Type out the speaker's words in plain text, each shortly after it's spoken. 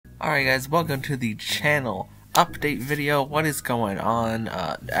Alright guys, welcome to the channel update video. What is going on?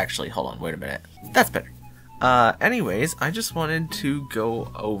 Actually, hold on, wait a minute. That's better. Anyways, I just wanted to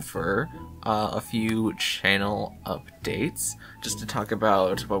go over a few channel updates, just to talk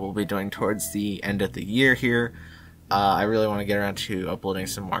about what we'll be doing towards the end of the year here. I really want to get around to uploading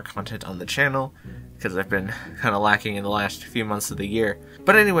some more content on the channel, because I've been kind of lacking in the last few months of the year.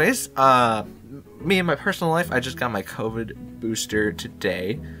 But anyways, me and my personal life, I just got my COVID booster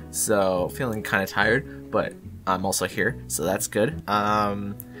today, so feeling kind of tired, but I'm also here, so that's good.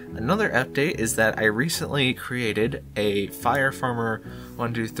 Another update is that I recently created a Fire Farmer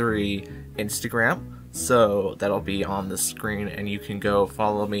 123 Instagram, so that'll be on the screen, and you can go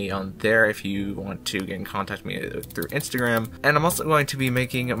follow me on there if you want to get in contact with me through Instagram. And I'm also going to be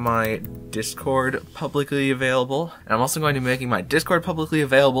making my Discord publicly available, and I'm also going to be making my Discord publicly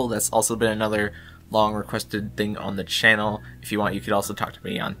available. That's also been another long requested thing on the channel. If you want, you could also talk to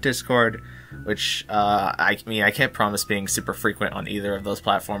me on Discord, which I mean, I can't promise being super frequent on either of those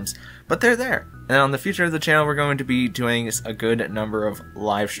platforms, but they're there. And on the future of the channel, we're going to be doing a good number of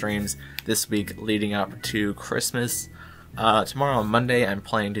live streams this week leading up to Christmas. Tomorrow on Monday, I'm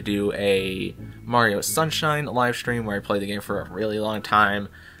planning to do a Mario Sunshine live stream where I play the game for a really long time,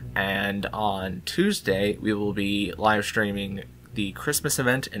 and on Tuesday we will be live streaming the Christmas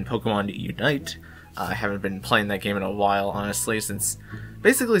event in Pokemon Unite. I haven't been playing that game in a while, honestly, since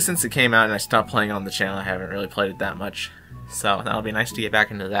it came out and I stopped playing on the channel. I haven't really played it that much, so that'll be nice to get back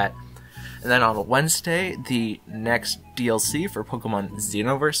into that. And then on Wednesday, the next DLC for Pokemon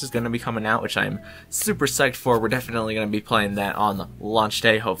Xenoverse is going to be coming out, which I'm super psyched for. We're definitely going to be playing that on launch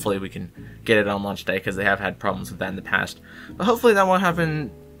day. Hopefully we can get it on launch day, because they have had problems with that in the past. But hopefully that won't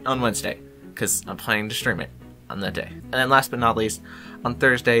happen on Wednesday, because I'm planning to stream it on that day. And then last but not least, on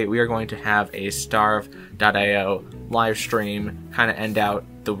Thursday, we are going to have a Starve.io live stream, kind of end out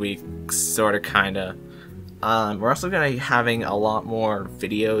the week, sort of, kind of. We're also going to be having a lot more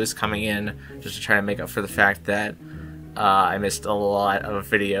videos coming in, just to try to make up for the fact that I missed a lot of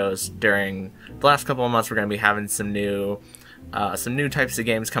videos during the last couple of months. We're going to be having some new types of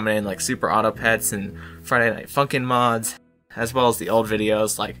games coming in, like Super Auto Pets and Friday Night Funkin' mods, as well as the old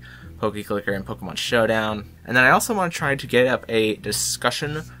videos like PokeClicker and Pokemon Showdown. And then I also want to try to get up a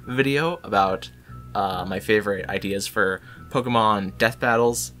discussion video about my favorite ideas for Pokemon Death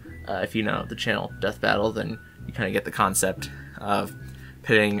Battles. If you know the channel Death Battle, then you kind of get the concept of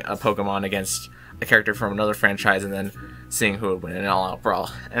pitting a Pokemon against a character from another franchise and then seeing who would win in an all-out brawl.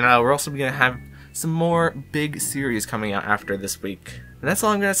 And we're also going to have some more big series coming out after this week. And that's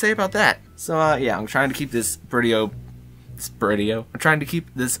all I'm going to say about that. So yeah, I'm trying to keep this video... I'm trying to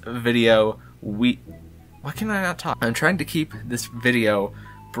keep this video Why can I not talk? I'm trying to keep this video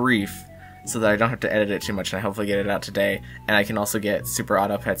brief so that I don't have to edit it too much, and I hopefully get it out today, and I can also get Super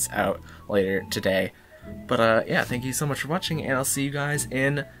Auto Pets out later today. But yeah, thank you so much for watching, and I'll see you guys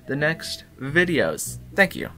in the next videos. Thank you.